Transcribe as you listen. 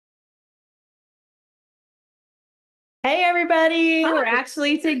Hey everybody, we're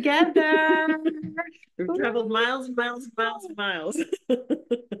actually together. We've traveled miles and miles and miles and miles.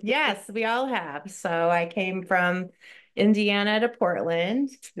 Yes, we all have. So I came from Indiana to Portland.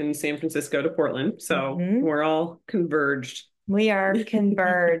 In San Francisco to Portland. So Mhm. we're all converged. We are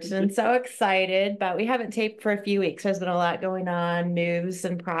converged and so excited, but we haven't taped for a few weeks. There's been a lot going on, moves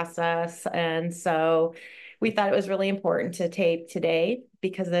and process. And so we thought it was really important to tape today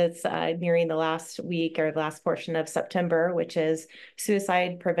because it's nearing the last week or the last portion of September, which is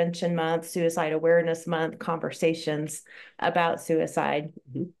Suicide Prevention Month, Suicide Awareness Month, conversations about suicide.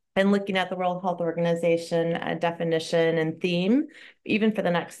 Mhm. And looking at the World Health Organization definition and theme, even for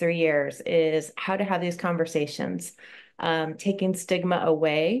the next 3 years, is how to have these conversations, taking stigma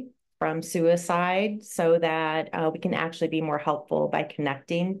away from suicide so that we can actually be more helpful by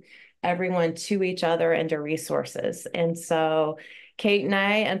connecting everyone to each other and to resources. And so Kate and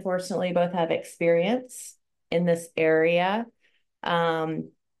I, unfortunately, both have experience in this area. Um,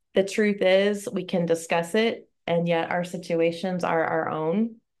 the truth is, we can discuss it, and yet our situations are our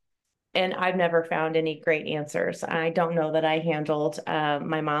own. And I've never found any great answers. I don't know that I handled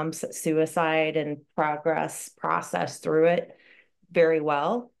my mom's suicide and progress process through it very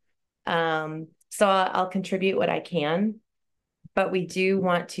well. So I'll contribute what I can, but we do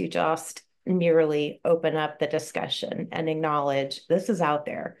want to just merely open up the discussion and acknowledge this is out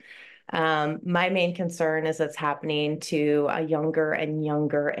there. My main concern is it's happening to a younger and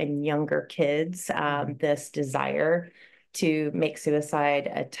younger and younger kids. This desire to make suicide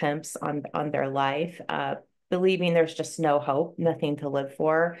attempts on their life, believing there's just no hope, nothing to live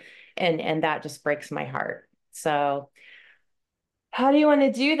for, and that just breaks my heart. So, how do you want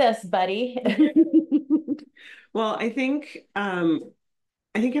to do this, buddy? Well, I think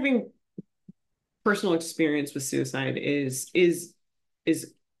having personal experience with suicide is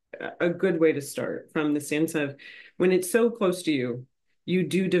a good way to start from the sense of when it's so close to you, you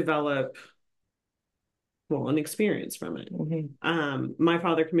do develop an experience from it. Mhm. My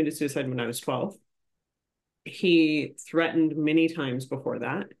father committed suicide when I was 12. He threatened many times before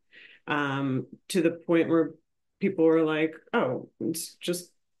that, to the point where people were like, oh, it's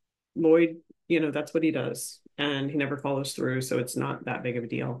just Lloyd, that's what he does. And he never follows through. So it's not that big of a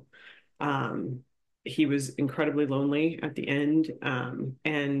deal. Um, he was incredibly lonely at the end.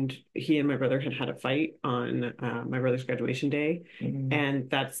 And he and my brother had had a fight on my brother's graduation day. Mhm. And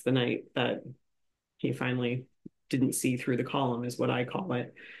that's the night that he finally didn't see through the column, is what I call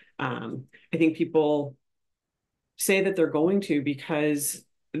it. I think people say that they're going to because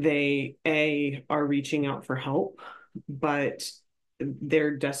they are reaching out for help, but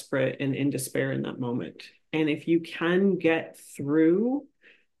they're desperate and in despair in that moment. And if you can get through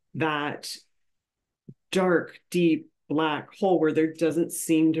that dark, deep black hole where there doesn't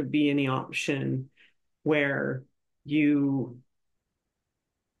seem to be any option, where you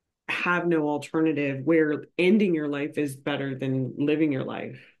have no alternative, where ending your life is better than living your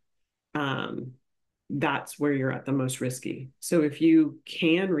life, um, that's where you're at the most risky. So if you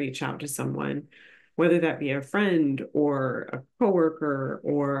can reach out to someone, whether that be a friend or a coworker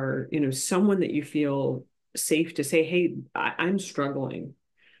or someone that you feel safe to say, "Hey, I'm struggling."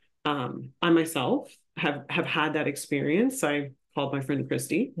 I myself have had that experience. I called my friend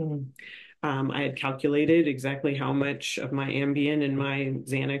Christy. Mhm. I had calculated exactly how much of my Ambien and my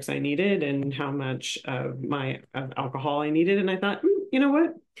Xanax I needed and how much of my of alcohol I needed. And I thought, you know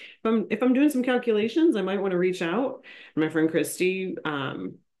what? If I'm doing some calculations, I might want to reach out. And my friend Christy,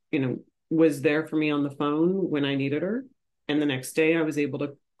 you know, was there for me on the phone when I needed her. And the next day I was able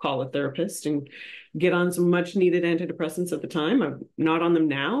to call a therapist and get on some much needed antidepressants at the time. I'm not on them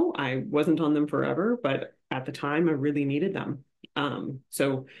now. I wasn't on them forever, but at the time I really needed them.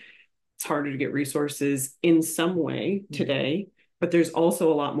 So it's harder to get resources in some way today, but there's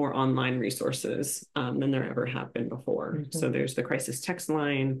also a lot more online resources than there ever have been before. So Mhm. there's the crisis text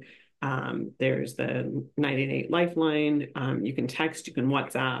line, there's the 988 Lifeline. You can text, you can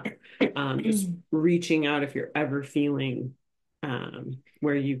WhatsApp, just reaching out if you're ever feeling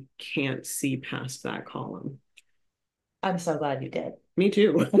where you can't see past that column. I'm so glad you did. Me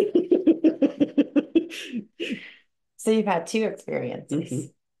too. So you've had two Mhm.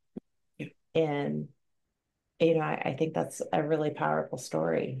 experiences, Yeah, and I think that's a really powerful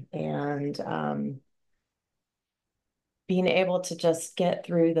story. And being able to just get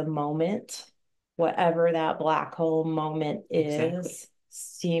through the moment, whatever that black hole moment exactly. is,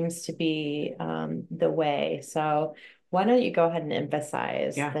 seems to be the way. So why don't you go ahead and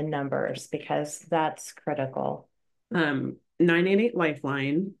emphasize Yeah. the numbers because that's critical. 988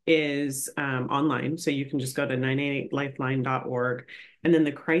 Lifeline is online, so you can just go to 988lifeline.org. And then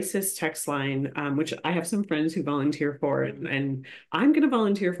the crisis text line, which I have some friends who volunteer for, and I'm going to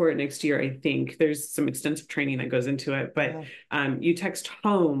volunteer for it next year, I think. There's some extensive training that goes into it, but you text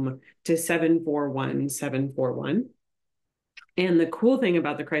home to 741-741. And the cool thing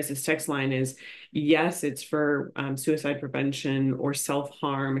about the crisis text line is, yes, it's for suicide prevention or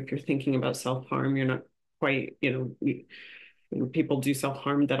self-harm. If you're thinking about self-harm, you're not quite, people do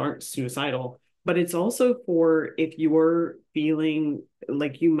self-harm that aren't suicidal, but it's also for if you're feeling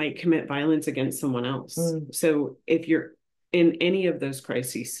like you might commit violence against someone else. So if you're in any of those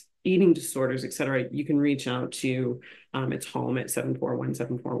crises, eating disorders, et cetera, you can reach out to it's home at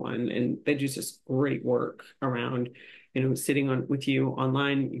 741-741, and they do just great work around sitting on with you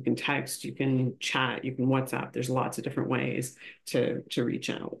online. You can text, you can chat, you can WhatsApp. There's lots of different ways to reach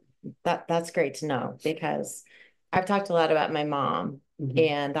out. That's great to know, because I've talked a lot about my mom,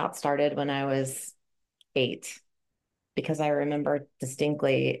 and that started when I was 8, because I remember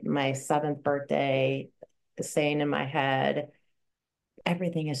distinctly my 7th birthday saying in my head,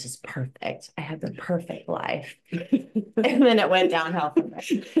 everything is just perfect. I have the perfect life. And then it went downhill from there.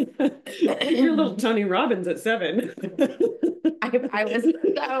 You're little Tony Robbins at 7. I was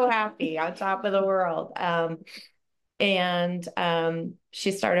so happy, on top of the world. And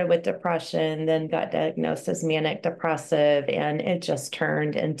she started with depression, then got diagnosed as manic depressive, and it just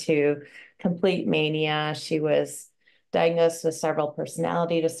turned into complete mania. She was diagnosed with several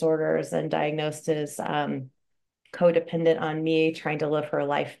personality disorders and diagnosed as codependent on me, trying to live her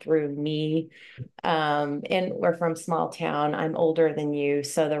life through me. And we're from small town. I'm older than you,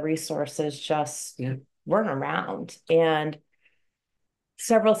 so the resources just weren't around. And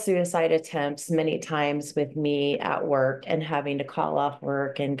several suicide attempts, many times with me at work and having to call off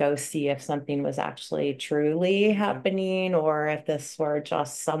work and go see if something was actually truly happening, or if this were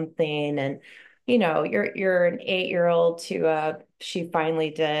just something. And you're an 8-year-old to she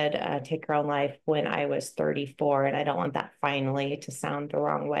finally did take her own life when I was 34, and I don't want that finally to sound the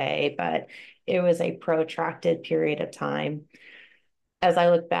wrong way, but it was a protracted period of time. As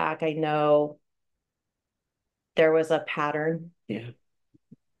I look back, I know there was a pattern.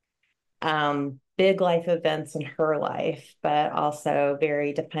 Big life events in her life, but also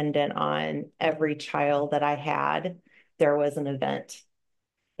very dependent on every child that I had. There was an event.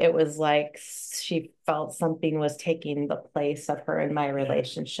 It was like she felt something was taking the place of her in my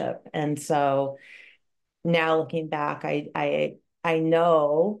relationship. And so now looking back, I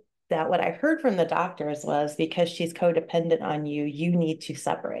know that what I heard from the doctors was, because she's codependent on you, you need to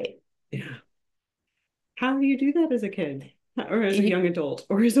separate. Yeah. How do you do that as a kid, or as a young adult,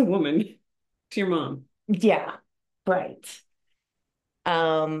 or as a woman to your mom? Yeah, right.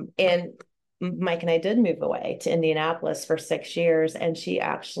 And Mike and I did move away to Indianapolis for 6 years, and she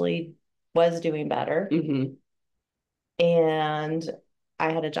actually was doing better. And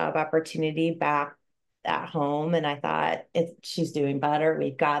I had a job opportunity back at home, and I thought, she's doing better.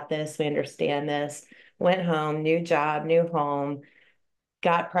 We've got this. We understand this. Went home, new job, new home,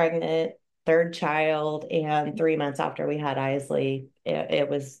 got pregnant, 3rd child, and 3 months after we had Isley, it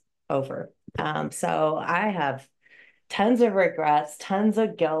was over. So I have tons of regrets, tons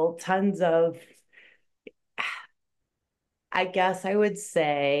of guilt, tons of, I guess I would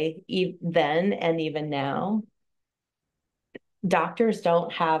say, then and even now, doctors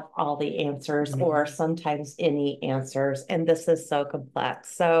don't have all the answers, or sometimes any answers. And this is so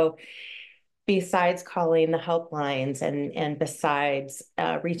complex. So besides calling the helplines, and besides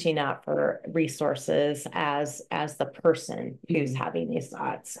reaching out for resources as the person who's having these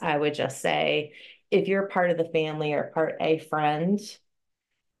thoughts, I would just say, if you're part of the family or a friend,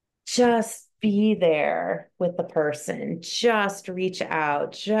 just be there with the person. Just reach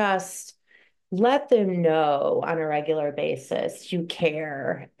out. Just let them know on a regular basis you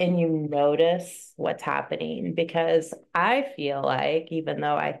care and you notice what's happening. Because I feel like, even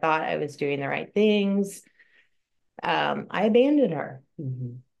though I thought I was doing the right things, I abandoned her.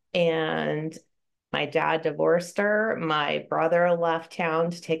 And my dad divorced her. My brother left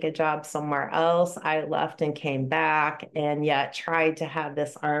town to take a job somewhere else. I left and came back, and yet tried to have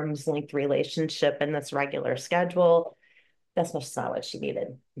this arm's length relationship and this regular schedule. That's just not what she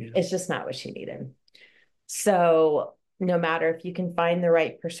needed. It's just not what she needed. So no matter if you can find the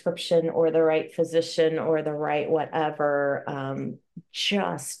right prescription or the right physician or the right whatever,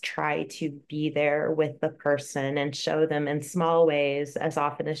 just try to be there with the person and show them in small ways, as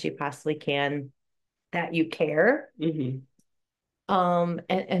often as you possibly can, that you care. And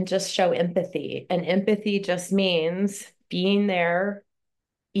just show empathy. And empathy just means being there,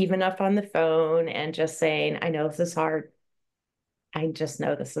 even up on the phone, and just saying, I know this is hard. I just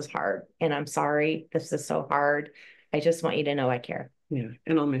know this is hard and I'm sorry. This is so hard. I just want you to know I care. Yeah.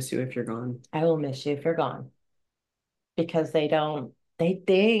 And I'll miss you if you're gone. I will miss you if you're gone because they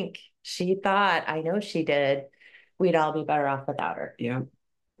think she thought, I know she did, we'd all be better off without her. Yeah.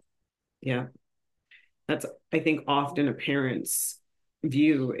 Yeah. That's, I think, often a parent's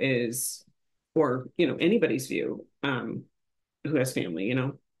view is, or, anybody's view, who has family,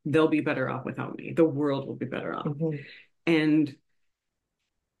 they'll be better off without me. The world will be better off. Mm-hmm. And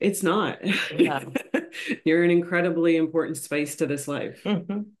it's not. Yeah. You're an incredibly important spice to this life.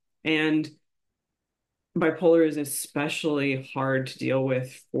 Mm-hmm. And bipolar is especially hard to deal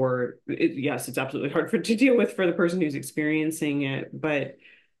with for it, yes, it's absolutely hard to deal with for the person who's experiencing it, but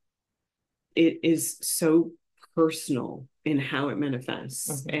it is so personal in how it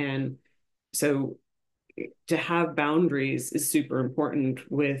manifests. Mm-hmm. And so to have boundaries is super important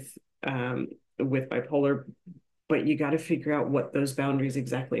with bipolar, but you got to figure out what those boundaries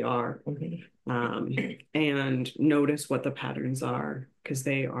exactly are. Mm-hmm. And notice what the patterns are, because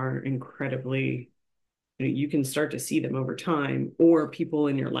they are incredibly, you can start to see them over time, or people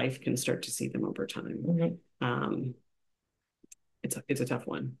in your life can start to see them over time. Mm-hmm. It's a tough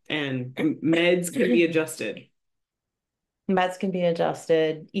one, and meds can be adjusted. Meds can be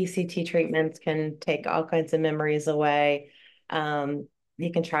adjusted. ECT treatments can take all kinds of memories away.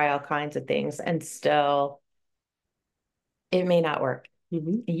 You can try all kinds of things and still it may not work.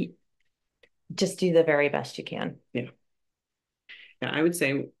 Mm-hmm. Just do the very best you can. Yeah. Yeah, I would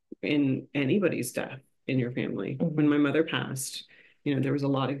say in anybody's death in your family, Mm-hmm. when my mother passed, there was a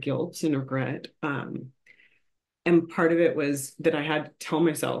lot of guilt and regret. And part of it was that I had to tell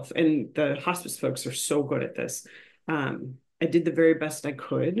myself, and the hospice folks are so good at this. I did the very best I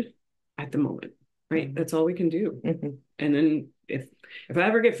could at the moment, right? Mm-hmm. That's all we can do. Mm-hmm. And then if I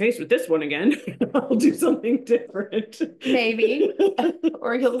ever get faced with this one again, I'll do something different. Maybe.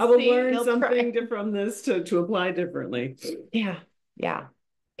 Or I will learn something from this to apply differently. Yeah. Yeah.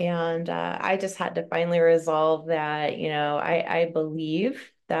 And I just had to finally resolve that, I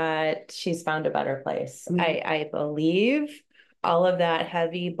believe that she's found a better place. Mm-hmm. I believe all of that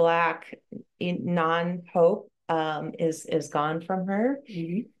heavy black non-hope is gone from her.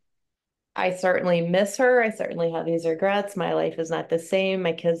 Mm-hmm. I certainly miss her. I certainly have these regrets. My life is not the same.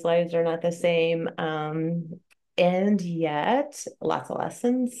 My kids' lives are not the same. And yet lots of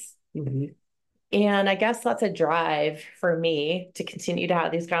lessons. Mm-hmm. And I guess that's a drive for me to continue to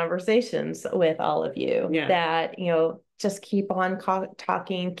have these conversations with all of you. Yeah. That, just keep on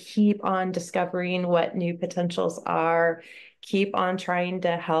talking, keep on discovering what new potentials are, keep on trying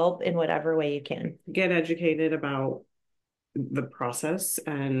to help in whatever way you can. Get educated about the process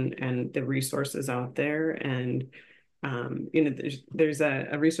and the resources out there. And, there's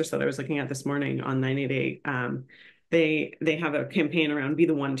a resource that I was looking at this morning on 988. They have a campaign around be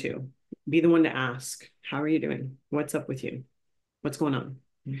the one to ask, how are you doing? What's up with you? What's going on?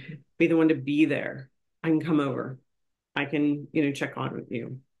 Mm-hmm. Be the one to be there. I can come over. I can, check on with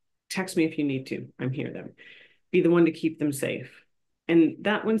you. Text me if you need to. I'm here then. Be the one to keep them safe. And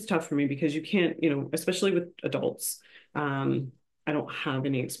that one's tough for me because you can't, especially with adults. I don't have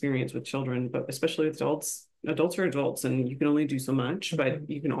any experience with children, but especially with adults are adults, and you can only do so much, but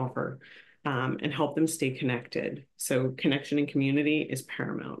you can offer and help them stay connected. So connection and community is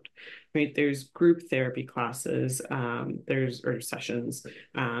paramount, right? There's group therapy classes, or sessions,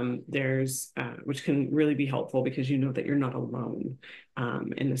 there's which can really be helpful because you know that you're not alone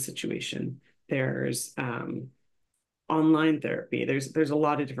in the situation. There's online therapy. There's a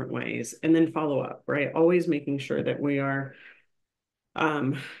lot of different ways, and then follow up, right? Always making sure that we are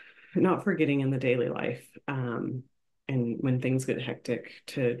not forgetting in the daily life, and when things get hectic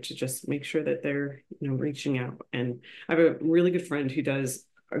to just make sure that they're reaching out. And I have a really good friend who does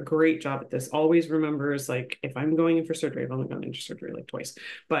a great job at this. Always remembers, like, if I'm going in for surgery, I've only gone into surgery like twice,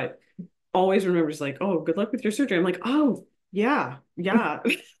 but always remembers, like, oh, good luck with your surgery. I'm like, oh yeah.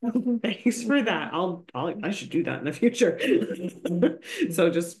 Thanks for that. I should do that in the future. So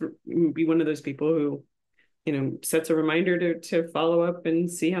just be one of those people who sets a reminder to follow up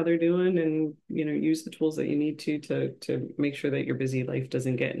and see how they're doing, and use the tools that you need to make sure that your busy life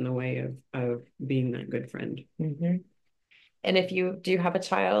doesn't get in the way of being that good friend. Mm-hmm. And if you do have a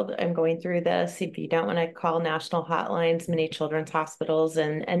child and going through this, if you don't want to call national hotlines, many children's hospitals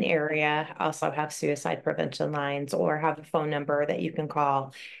in an area also have suicide prevention lines or have a phone number that you can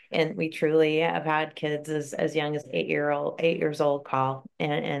call. And we truly have had kids as young as 8 years old call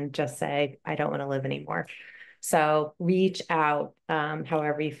and just say, I don't want to live anymore. So reach out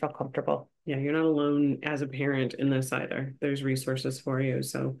however you feel comfortable. Yeah, you're not alone as a parent in this either. There's resources for you.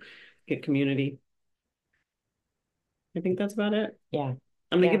 So get community. I think that's about it. Yeah.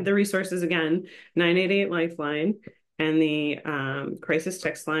 I'm going to Yeah. give the resources again: 988 Lifeline. And the crisis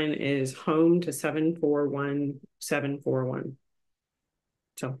text line is home to 741-741.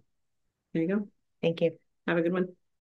 So there you go. Thank you. Have a good one.